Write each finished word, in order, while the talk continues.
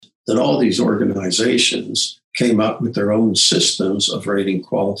that all these organizations came up with their own systems of rating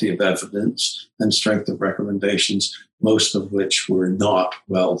quality of evidence and strength of recommendations, most of which were not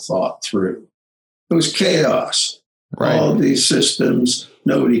well thought through. It was chaos. Right. All these systems,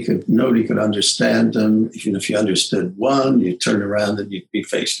 nobody could understand them. Even if you understood one, you'd turn around and you'd be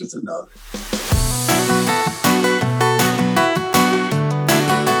faced with another.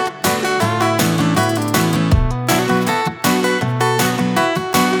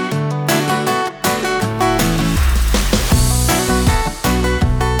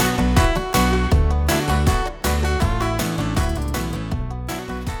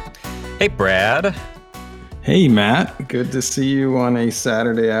 Hey, Brad. Hey, Matt. Good to see you on a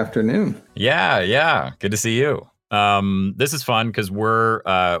Saturday afternoon. Yeah. Good to see you. This is fun because we're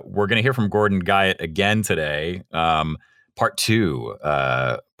going to hear from Gordon Guyatt again today. Part two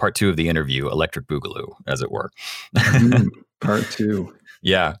of the interview, Electric Boogaloo, as it were. Part two.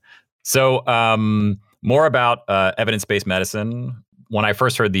 Yeah. So more about evidence-based medicine. When I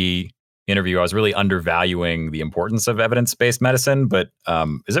first heard the interview, I was really undervaluing the importance of evidence-based medicine. But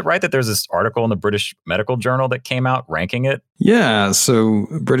is it right that there's this article in the British Medical Journal that came out ranking it? Yeah. So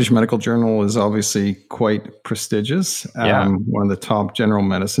British Medical Journal is obviously quite prestigious. One of the top general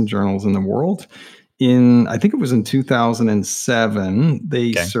medicine journals in the world. I think it was in 2007,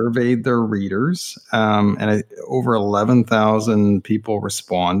 they surveyed their readers, and over 11,000 people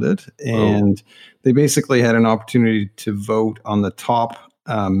responded. And they basically had an opportunity to vote on the top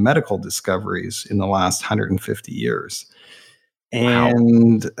medical discoveries in the last 150 years.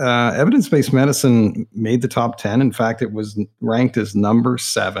 And evidence-based medicine made the top 10. In fact, it was ranked as number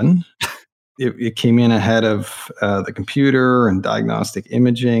 7. It came in ahead of the computer and diagnostic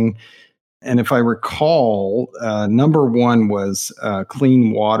imaging. And if I recall, number 1 was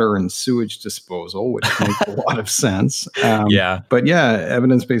clean water and sewage disposal, which makes a lot of sense. But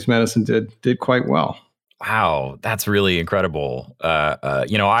evidence-based medicine did quite well. Wow, that's really incredible.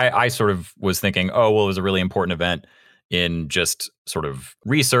 I sort of was thinking, it was a really important event in just sort of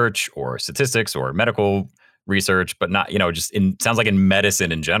research or statistics or medical research, but not, sounds like in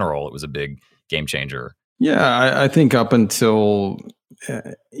medicine in general, it was a big game changer. Yeah, I think up until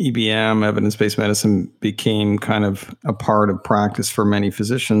EBM, evidence-based medicine, became kind of a part of practice for many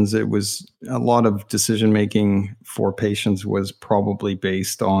physicians. It was a lot of decision-making for patients was probably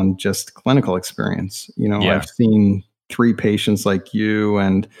based on just clinical experience. I've seen 3 patients like you,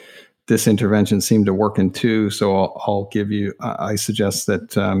 and this intervention seemed to work in 2. So I suggest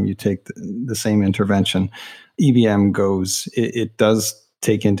that you take the same intervention. EBM it does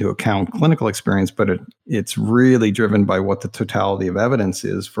take into account clinical experience, but it's really driven by what the totality of evidence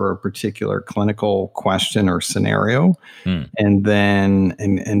is for a particular clinical question or scenario. And then,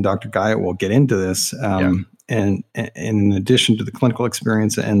 and Dr. Guyatt will get into this, and in addition to the clinical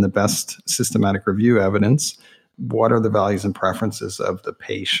experience and the best systematic review evidence, what are the values and preferences of the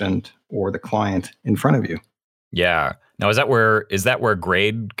patient or the client in front of you? Yeah. Now, is that where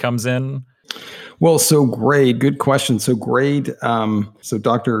GRADE comes in? Well, so GRADE, good question. So GRADE, so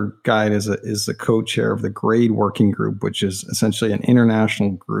Dr. Guyatt is the co-chair of the GRADE working group, which is essentially an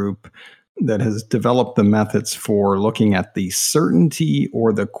international group that has developed the methods for looking at the certainty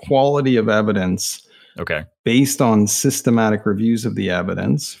or the quality of evidence based on systematic reviews of the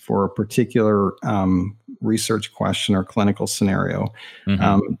evidence for a particular research question or clinical scenario,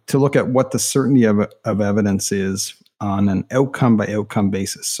 to look at what the certainty of evidence is on an outcome by outcome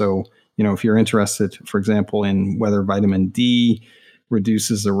basis. So, if you're interested, for example, in whether vitamin D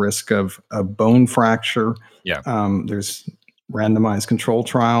reduces the risk of bone fracture, there's randomized control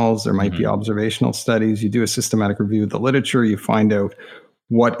trials. There might be observational studies. You do a systematic review of the literature. You find out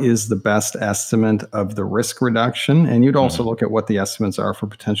what is the best estimate of the risk reduction. And you'd also look at what the estimates are for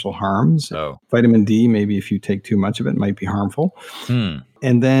potential harms. Vitamin D, maybe if you take too much of it, might be harmful.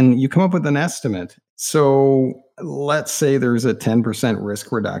 And then you come up with an estimate. So let's say there's a 10%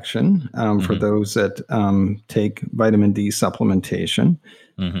 risk reduction for those that take vitamin D supplementation.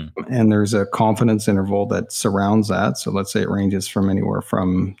 And there's a confidence interval that surrounds that. So let's say it ranges from anywhere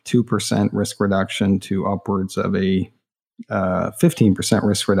from 2% risk reduction to upwards of a 15%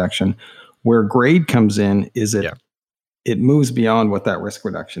 risk reduction. Where GRADE comes in is it moves beyond what that risk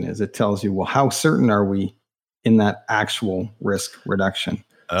reduction is. It tells you, well, how certain are we in that actual risk reduction?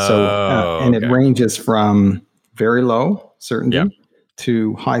 It ranges from very low certainty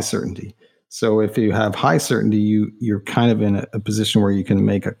to high certainty. So if you have high certainty, you're kind of in a position where you can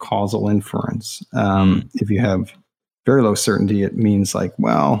make a causal inference. If you have very low certainty, it means like,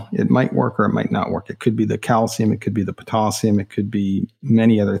 well, it might work or it might not work. It could be the calcium, it could be the potassium, it could be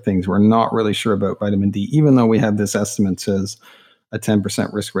many other things. We're not really sure about vitamin D, even though we have this estimate says a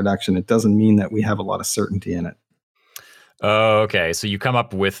 10% risk reduction. It doesn't mean that we have a lot of certainty in it. Oh, okay. So you come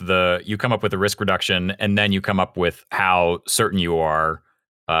up with the risk reduction, and then you come up with how certain you are.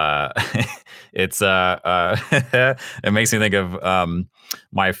 It's it makes me think of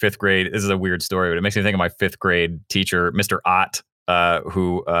my fifth grade. This is a weird story, but it makes me think of my fifth grade teacher, Mr. Ott,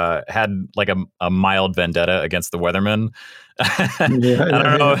 who had like a mild vendetta against the weathermen. I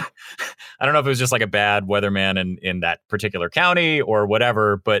don't know if it was just like a bad weatherman in that particular county or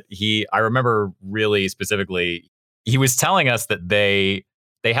whatever, but I remember really specifically, he was telling us that they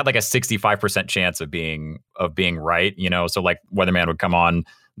had like a 65% chance of being right, so like weatherman would come on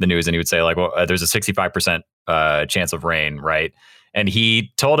the news and he would say like, well, there's a 65% chance of rain, right? And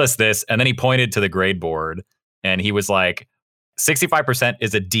he told us this, and then he pointed to the grade board and he was like, 65%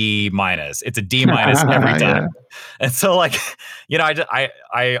 is a D minus. It's a D minus every time. Yeah. And so like,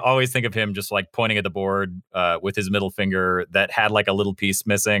 I always think of him just like pointing at the board with his middle finger that had like a little piece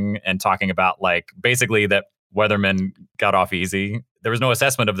missing, and talking about like basically that weathermen got off easy. There was no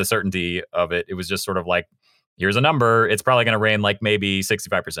assessment of the certainty of it. It was just sort of like, here's a number. It's probably going to rain like maybe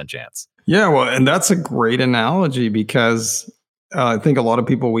 65% chance. Yeah, well, and that's a great analogy, because I think a lot of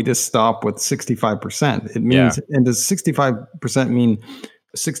people, we just stop with 65%. It means, and does 65% mean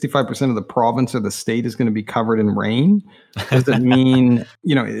 65% of the province or the state is going to be covered in rain? Does it mean,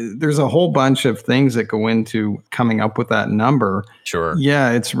 there's a whole bunch of things that go into coming up with that number. Sure.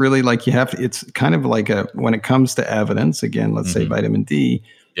 Yeah, it's really like it's kind of like when it comes to evidence, again, let's say vitamin D,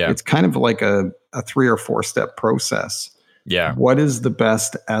 it's kind of like a 3 or 4 step process. Yeah. What is the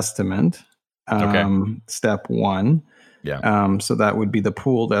best estimate? Step one. Yeah. So that would be the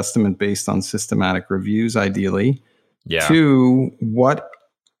pooled estimate based on systematic reviews, ideally. Yeah. 2,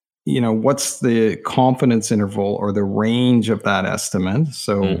 what's the confidence interval or the range of that estimate?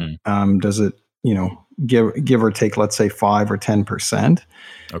 So does it, give or take, let's say 5 or 10%?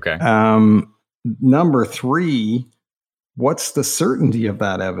 Okay. Number 3, what's the certainty of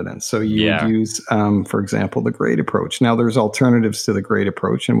that evidence? So you would use, for example, the grade approach. Now there's alternatives to the grade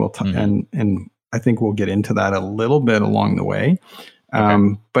approach, and we'll and I think we'll get into that a little bit along the way.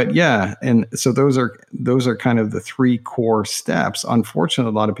 But yeah, and so those are kind of the 3 core steps.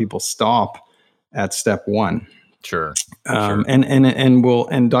 Unfortunately, a lot of people stop at step 1. Sure.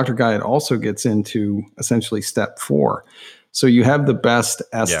 And Dr. Guyatt also gets into essentially step 4. So you have the best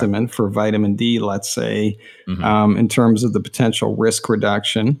estimate for vitamin D, let's say, in terms of the potential risk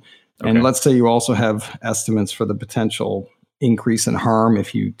reduction. And let's say you also have estimates for the potential increase in harm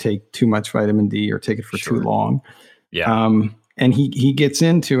if you take too much vitamin D or take it for too long. Yeah. And he gets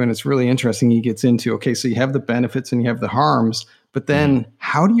into, and it's really interesting, he gets into, okay, so you have the benefits and you have the harms, but then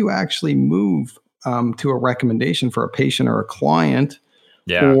how do you actually move to a recommendation for a patient or a client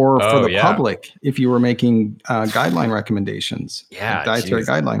or for the public if you were making guideline recommendations, like dietary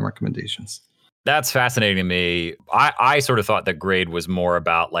guideline recommendations? That's fascinating to me. I sort of thought that grade was more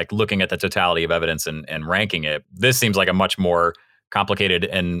about like looking at the totality of evidence and ranking it. This seems like a much more complicated,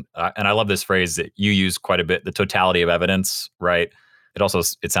 and I love this phrase that you use quite a bit, the totality of evidence, right?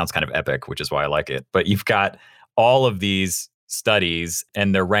 It sounds kind of epic, which is why I like it. But you've got all of these studies,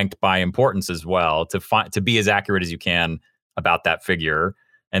 and they're ranked by importance as well to be as accurate as you can about that figure.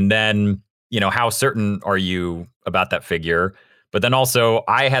 And then, how certain are you about that figure? But then also,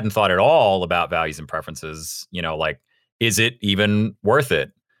 I hadn't thought at all about values and preferences, like, is it even worth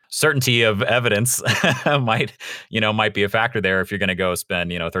it? Certainty of evidence might be a factor there if you're going to go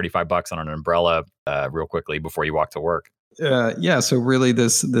spend, $35 on an umbrella real quickly before you walk to work. So really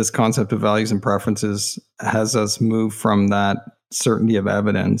this concept of values and preferences has us move from that certainty of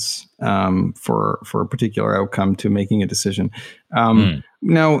evidence for a particular outcome to making a decision.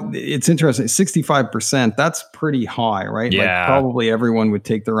 Now, it's interesting, 65%, that's pretty high, right? Yeah. Like probably everyone would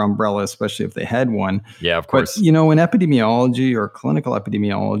take their umbrella, especially if they had one. Yeah, of course. But, in epidemiology or clinical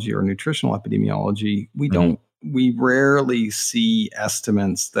epidemiology or nutritional epidemiology, we rarely see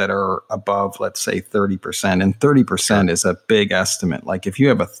estimates that are above, let's say, 30%. And 30% is a big estimate. Like if you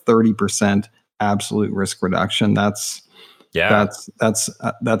have a 30% absolute risk reduction, that's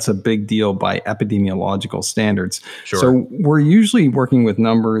a big deal by epidemiological standards. Sure. So we're usually working with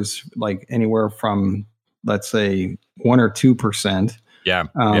numbers like anywhere from, let's say, 1 or 2%.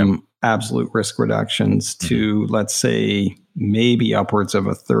 Absolute risk reductions to, let's say, maybe upwards of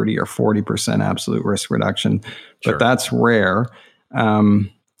a 30 or 40% absolute risk reduction, but that's rare.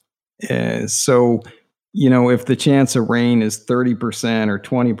 So, if the chance of rain is 30% or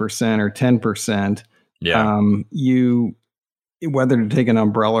 20% or 10%, whether to take an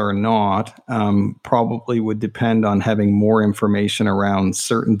umbrella or not, probably would depend on having more information around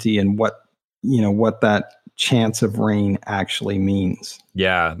certainty and what that chance of rain actually means.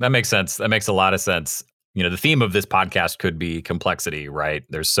 Yeah, that makes sense. That makes a lot of sense. The theme of this podcast could be complexity, right?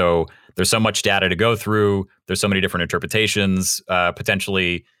 There's so much data to go through. There's so many different interpretations,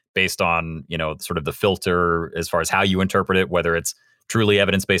 potentially based on, sort of the filter as far as how you interpret it, whether it's truly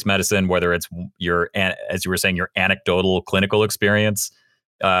evidence-based medicine, whether it's as you were saying, your anecdotal clinical experience,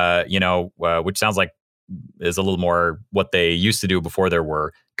 which sounds like is a little more what they used to do before there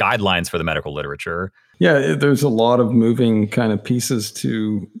were guidelines for the medical literature. Yeah, there's a lot of moving kind of pieces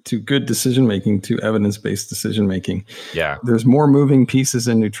to good decision-making, to evidence-based decision-making. Yeah. There's more moving pieces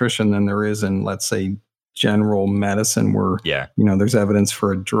in nutrition than there is in, let's say, general medicine, where, there's evidence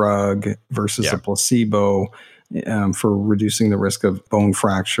for a drug versus a placebo for reducing the risk of bone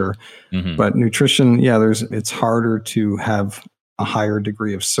fracture. Mm-hmm. But nutrition, it's harder to have a higher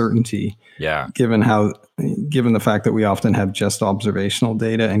degree of certainty. Yeah. Given the fact that we often have just observational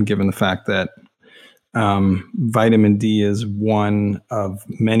data, and given the fact that vitamin D is one of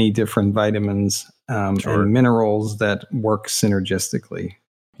many different vitamins and minerals that work synergistically.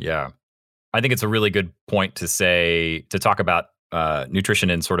 Yeah. I think it's a really good point to talk about nutrition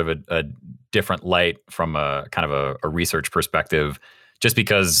in sort of a different light from a kind of a research perspective, just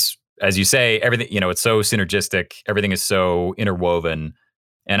because, as you say, everything, it's so synergistic, everything is so interwoven.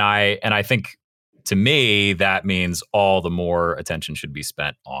 And I think, to me, that means all the more attention should be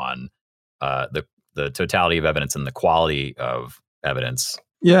spent on the totality of evidence and the quality of evidence.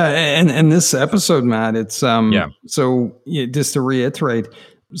 Yeah, and this episode, Matt, it's so just to reiterate,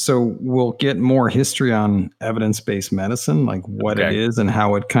 so we'll get more history on evidence-based medicine, like what it is and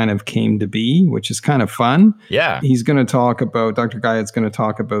how it kind of came to be, which is kind of fun. Yeah. He's going to talk about, Dr. Guyot's going to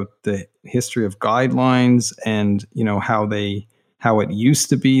talk about the history of guidelines and, how it used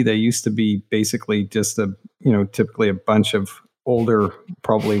to be. They used to be basically just typically a bunch of older,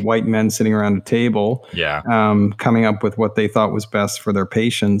 probably white men sitting around a table, coming up with what they thought was best for their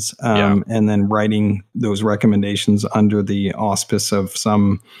patients, and then writing those recommendations under the auspice of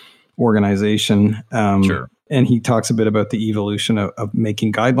some organization. And he talks a bit about the evolution of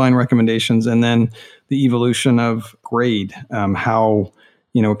making guideline recommendations, and then the evolution of GRADE, how,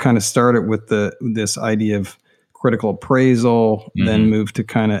 it kind of started with this idea of critical appraisal, then moved to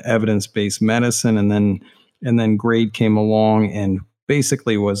kind of evidence-based medicine, and then GRADE came along and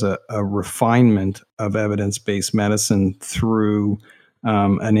basically was a refinement of evidence-based medicine through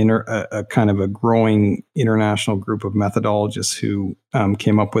a kind of a growing international group of methodologists who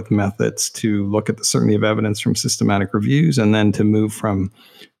came up with methods to look at the certainty of evidence from systematic reviews, and then to move from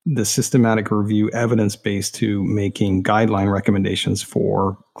the systematic review evidence-based to making guideline recommendations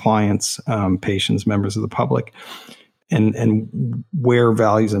for clients, patients, members of the public. And where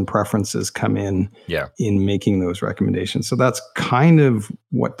values and preferences come in making those recommendations. So that's kind of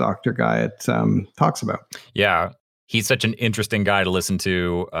what Dr. Guyot talks about. Yeah, he's such an interesting guy to listen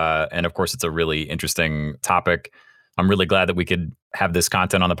to. And of course, it's a really interesting topic. I'm really glad that we could have this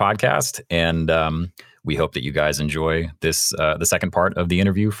content on the podcast. And we hope that you guys enjoy this, the second part of the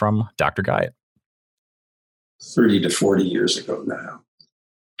interview from Dr. Guyot. 30 to 40 years ago now,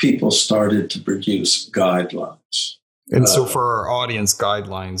 people started to produce guidelines. And so for our audience,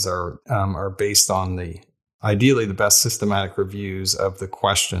 guidelines are based on ideally the best systematic reviews of the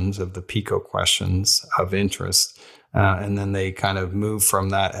questions, of the PICO questions of interest. And then they kind of move from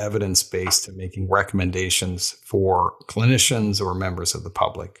that evidence base to making recommendations for clinicians or members of the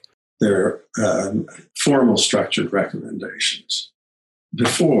public. They're formal structured recommendations.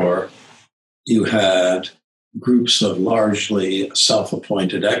 Before, you had groups of largely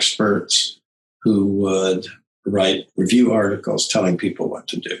self-appointed experts who would write review articles telling people what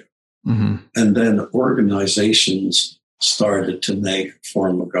to do. Mm-hmm. And then organizations started to make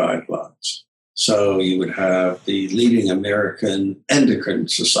formal guidelines. So you would have the leading American Endocrine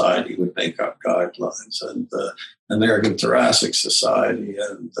Society would make up guidelines, and the American Thoracic Society,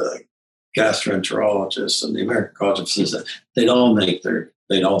 and the gastroenterologists, and the American College of Physicians. They'd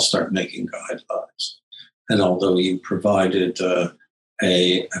all start making guidelines. And although you provided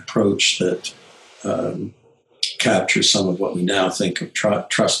a approach that captures some of what we now think of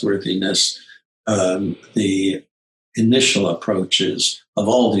trustworthiness, the initial approaches of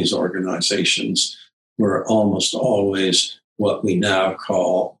all these organizations were almost always what we now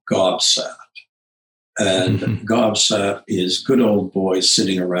call GOBSAT. And GOBSAT is good old boys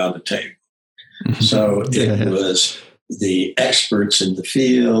sitting around a table. So it was the experts in the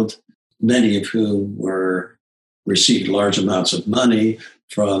field, many of whom received large amounts of money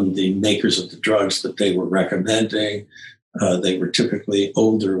from the makers of the drugs that they were recommending. They were typically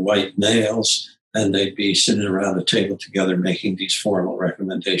older white males. and they'd be sitting around a table together making these formal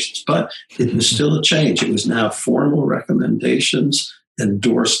recommendations. But it was still a change. It was now formal recommendations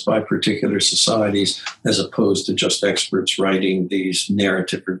endorsed by particular societies, as opposed to just experts writing these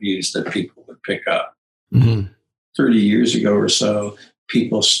narrative reviews that people would pick up. 30 years ago or so,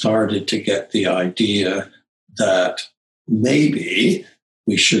 people started to get the idea that maybe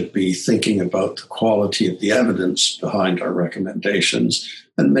we should be thinking about the quality of the evidence behind our recommendations,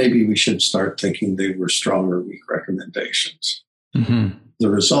 and maybe we should start thinking they were strong or weak recommendations. The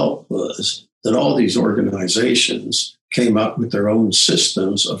result was that all these organizations came up with their own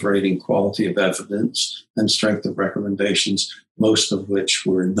systems of rating quality of evidence and strength of recommendations, most of which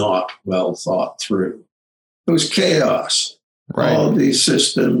were not well thought through. It was chaos. Right. All these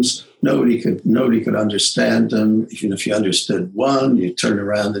systems, nobody could understand them. Even if you understood one, you turn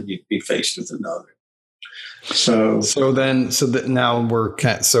around and you'd be faced with another. Now we're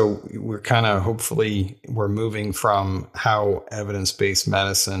kind of hopefully we're moving from how evidence-based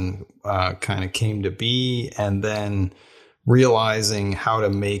medicine kind of came to be, and then realizing how to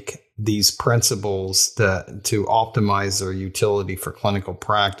make these principles to optimize their utility for clinical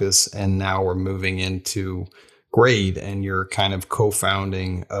practice. And now we're moving into GRADE, and you're kind of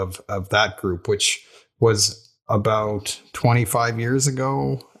co-founding of that group, which was about 25 years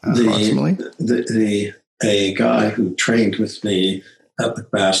ago, approximately. A guy who trained with me at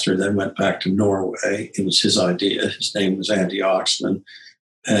McMaster then went back to Norway. It was his idea. His name was Andy Oxman.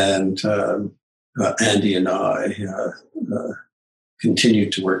 And Andy and I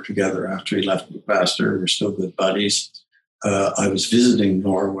continued to work together after he left McMaster. We're still good buddies. I was visiting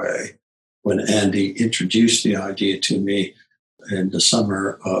Norway when Andy introduced the idea to me in the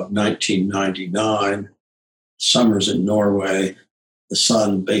summer of 1999. Summers in Norway, the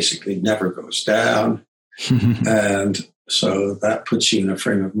sun basically never goes down. And so that puts you in a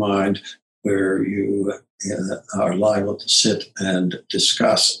frame of mind where you are liable to sit and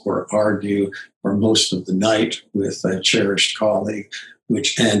discuss or argue for most of the night with a cherished colleague,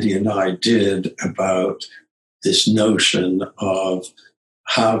 which Andy and I did, about this notion of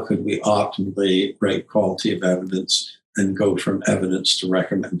how could we optimally rate quality of evidence and go from evidence to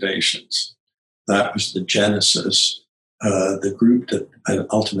recommendations. That was the genesis. The group that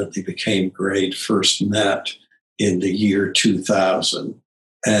ultimately became GRADE first met in the year 2000,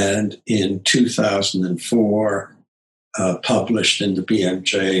 and in 2004 published in the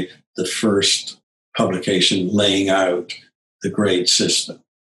BMJ the first publication laying out the GRADE system.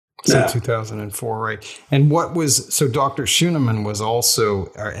 So 2004, right? And so Dr. Schoenemann was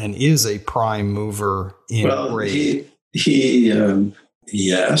also and is a prime mover in GRADE.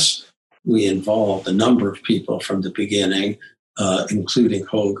 Yes. We involved a number of people from the beginning, including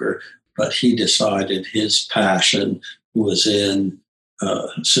Holger, but he decided his passion was in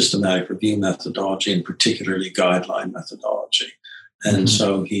systematic review methodology, and particularly guideline methodology. And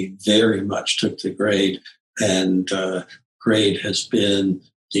so he very much took to GRADE, and GRADE has been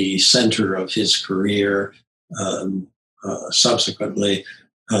the center of his career. Subsequently,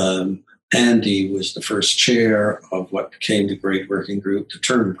 Andy was the first chair of what became the GRADE Working Group. The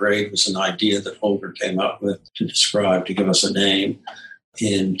term GRADE was an idea that Holger came up with to give us a name.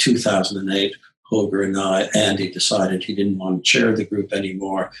 In 2008, Holger and Andy decided he didn't want to chair the group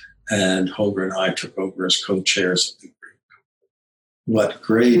anymore, and Holger and I took over as co-chairs of the group. What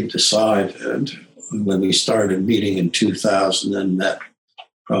GRADE decided when we started meeting in 2000 and met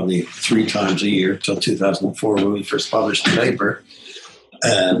probably 3 times a year till 2004 when we first published the paper,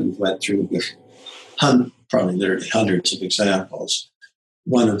 and went through probably literally hundreds of examples.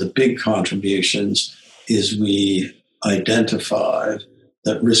 One of the big contributions is we identified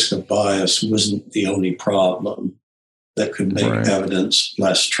that risk of bias wasn't the only problem that could make evidence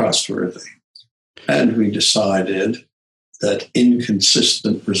less trustworthy. And we decided that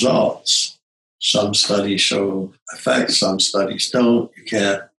inconsistent results, some studies show effects, some studies don't, you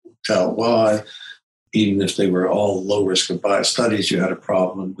can't tell why. Even if they were all low risk of bias studies, you had a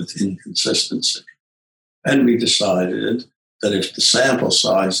problem with inconsistency. And we decided that if the sample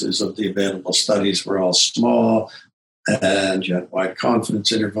sizes of the available studies were all small and you had wide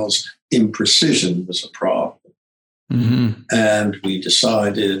confidence intervals, imprecision was a problem. And we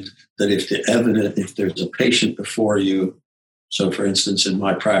decided that if there's a patient before you, so for instance, in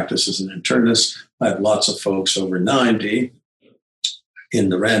my practice as an internist, I have lots of folks over 90. In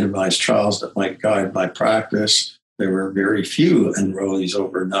the randomized trials that might guide my practice, there were very few enrollees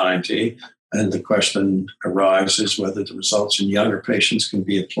over 90. And the question arises whether the results in younger patients can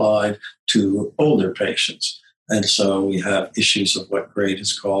be applied to older patients. And so we have issues of what Grade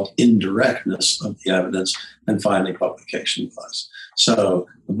has called indirectness of the evidence, and finally publication bias. So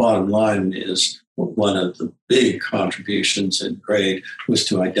the bottom line is one of the big contributions in Grade was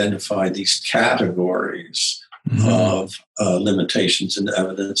to identify these categories of limitations in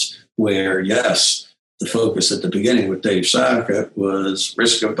evidence where, yes, the focus at the beginning with Dave Sackett was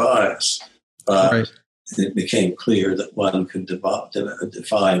risk of bias. But it became clear that one could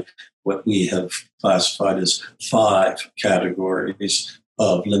define what we have classified as 5 categories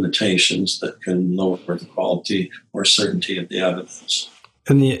of limitations that can lower the quality or certainty of the evidence.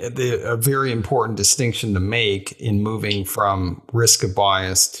 And a very important distinction to make in moving from risk of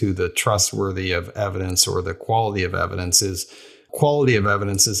bias to the trustworthy of evidence or the quality of evidence is quality of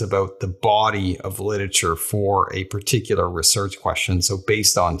evidence is about the body of literature for a particular research question. So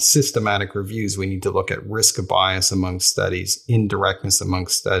based on systematic reviews, we need to look at risk of bias among studies, indirectness among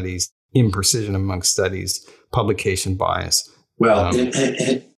studies, imprecision among studies, publication bias. Well,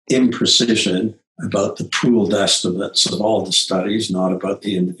 imprecision about the pooled estimates of all the studies, not about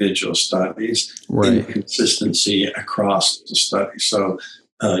the individual studies, inconsistency across the studies. So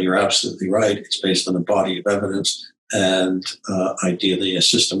you're absolutely right. It's based on a body of evidence and ideally a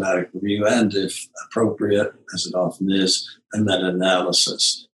systematic review and, if appropriate, as it often is, a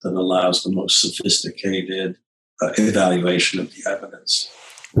meta-analysis that allows the most sophisticated evaluation of the evidence.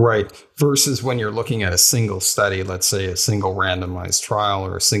 Right. Versus when you're looking at a single study, let's say a single randomized trial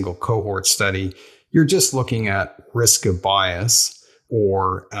or a single cohort study, you're just looking at risk of bias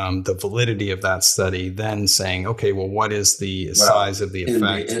or the validity of that study, then saying, okay, well, what is the size of the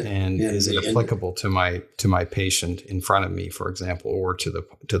effect, and is it applicable to my patient in front of me, for example, or to the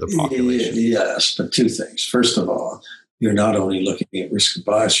population? Yes, but 2 things. First of all, you're not only looking at risk of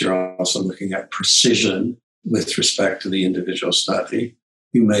bias, you're also looking at precision with respect to the individual study.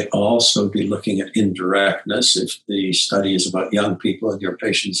 You may also be looking at indirectness. If the study is about young people and your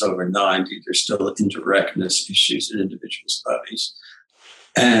patient's over 90, there's still indirectness issues in individual studies.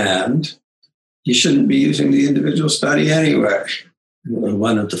 And you shouldn't be using the individual study anyway.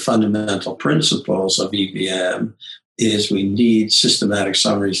 One of the fundamental principles of EBM is we need systematic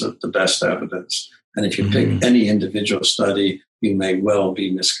summaries of the best evidence. And if you pick any individual study, you may well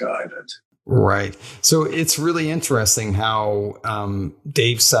be misguided. Right. So it's really interesting how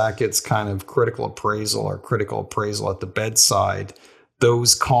Dave Sackett's kind of critical appraisal at the bedside,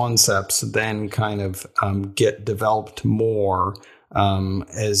 those concepts then kind of get developed more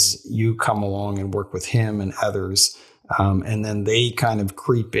as you come along and work with him and others. And then they kind of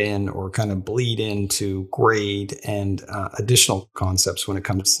creep in or kind of bleed into Grade and additional concepts when it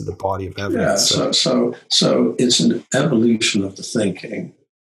comes to the body of evidence. Yeah, so it's an evolution of the thinking.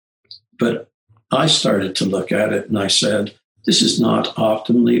 But I started to look at it and I said, this is not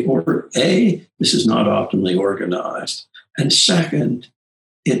optimally organized. And second,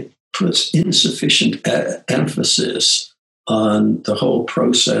 it puts insufficient emphasis on the whole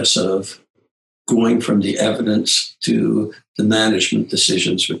process of going from the evidence to the management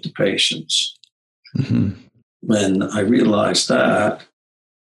decisions with the patients. When I realized that,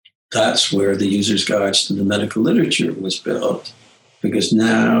 that's where the user's guides to the medical literature was built, because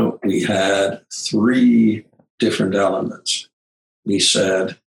now we had 3 different elements. We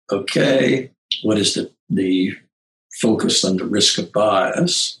said, okay, what is the focus on the risk of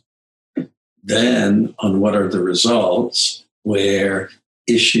bias? Then on what are the results, where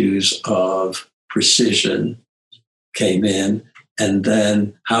issues of precision came in, and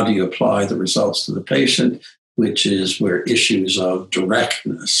then how do you apply the results to the patient, which is where issues of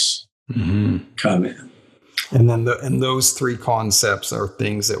directness come in. And then those 3 concepts are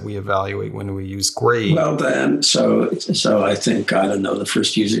things that we evaluate when we use Grade. Well, then, so I think, I don't know, the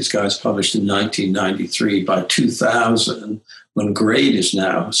first user's guides published in 1993. By 2000, when Grade is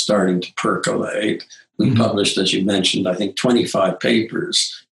now starting to percolate, we published, as you mentioned, I think 25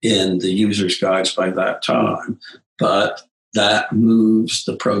 papers in the user's guides by that time. But that moves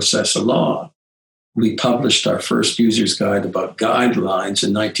the process along. We published our first user's guide about guidelines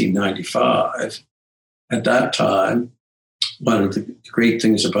in 1995. At that time, one of the great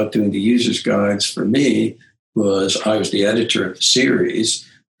things about doing the user's guides for me was I was the editor of the series.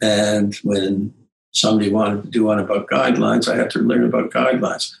 And when somebody wanted to do one about guidelines, I had to learn about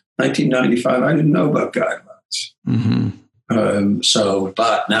guidelines. 1995, I didn't know about guidelines.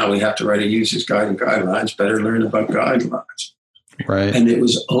 But now we have to write a user's guide and guidelines, better learn about guidelines. Right. And it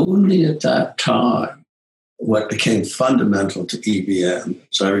was only at that time what became fundamental to EBM.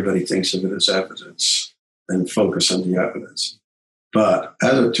 So everybody thinks of it as evidence and focus on the evidence. But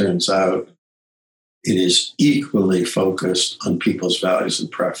as it turns out, it is equally focused on people's values and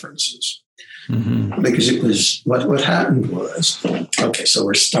preferences. Because it was, what happened was, okay, so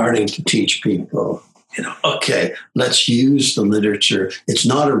we're starting to teach people, okay, let's use the literature. It's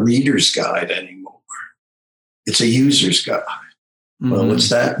not a reader's guide anymore. It's a user's guide. Well, what's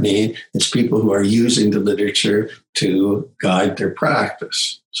that mean? It's people who are using the literature to guide their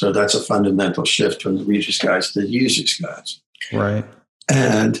practice. So that's a fundamental shift from the reader's guides to the user's guides. Right.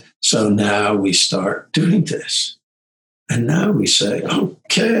 And so now we start doing this. And now we say,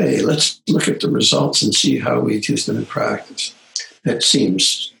 okay, let's look at the results and see how we use them in practice. It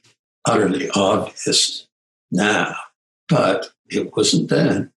seems utterly obvious now, but it wasn't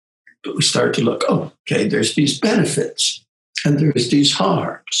then. But we start to look, okay, there's these benefits and there's these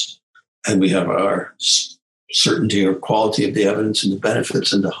harms. And we have our certainty or quality of the evidence and the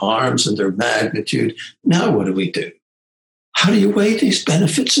benefits and the harms and their magnitude. Now what do we do? How do you weigh these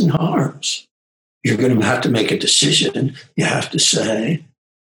benefits and harms? You're going to have to make a decision. You have to say,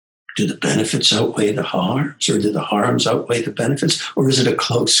 do the benefits outweigh the harms, or do the harms outweigh the benefits, or is it a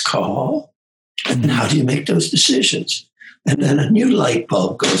close call? And how do you make those decisions? And then a new light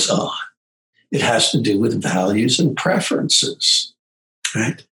bulb goes on. It has to do with values and preferences,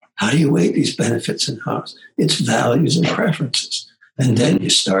 right? How do you weigh these benefits and harms? It's values and preferences. And then you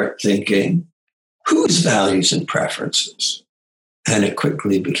start thinking, whose values and preferences? And it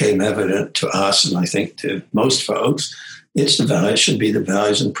quickly became evident to us, and I think to most folks, should be the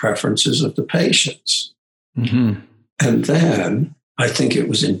values and preferences of the patients. And then I think it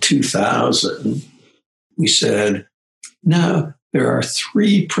was in 2000, we said, now there are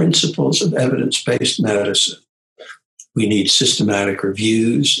 3 principles of evidence-based medicine. We need systematic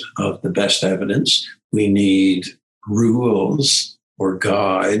reviews of the best evidence. We need rules or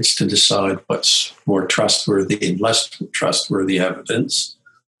guides to decide what's more trustworthy and less trustworthy evidence.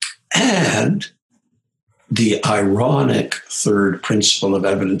 And the ironic 3rd principle of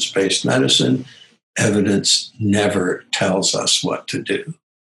evidence-based medicine, evidence never tells us what to do,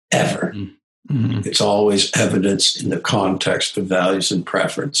 ever. It's always evidence in the context of values and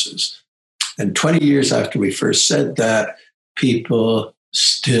preferences. And 20 years after we first said that, people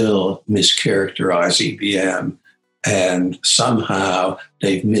still mischaracterize EBM. And somehow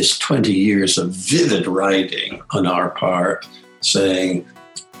they've missed 20 years of vivid writing on our part saying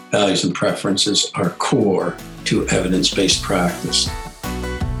values and preferences are core to evidence-based practice.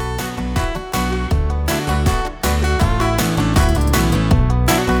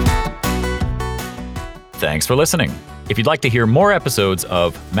 Thanks for listening. If you'd like to hear more episodes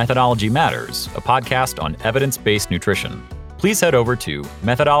of Methodology Matters, a podcast on evidence-based nutrition, please head over to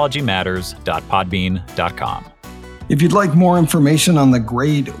methodologymatters.podbean.com. If you'd like more information on the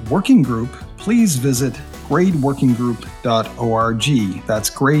GRADE Working Group, please visit gradeworkinggroup.org. That's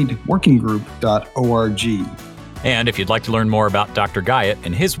gradeworkinggroup.org. And if you'd like to learn more about Dr. Guyatt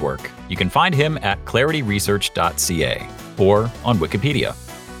and his work, you can find him at clarityresearch.ca or on Wikipedia.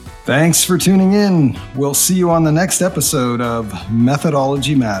 Thanks for tuning in. We'll see you on the next episode of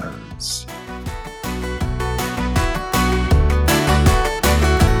Methodology Matters.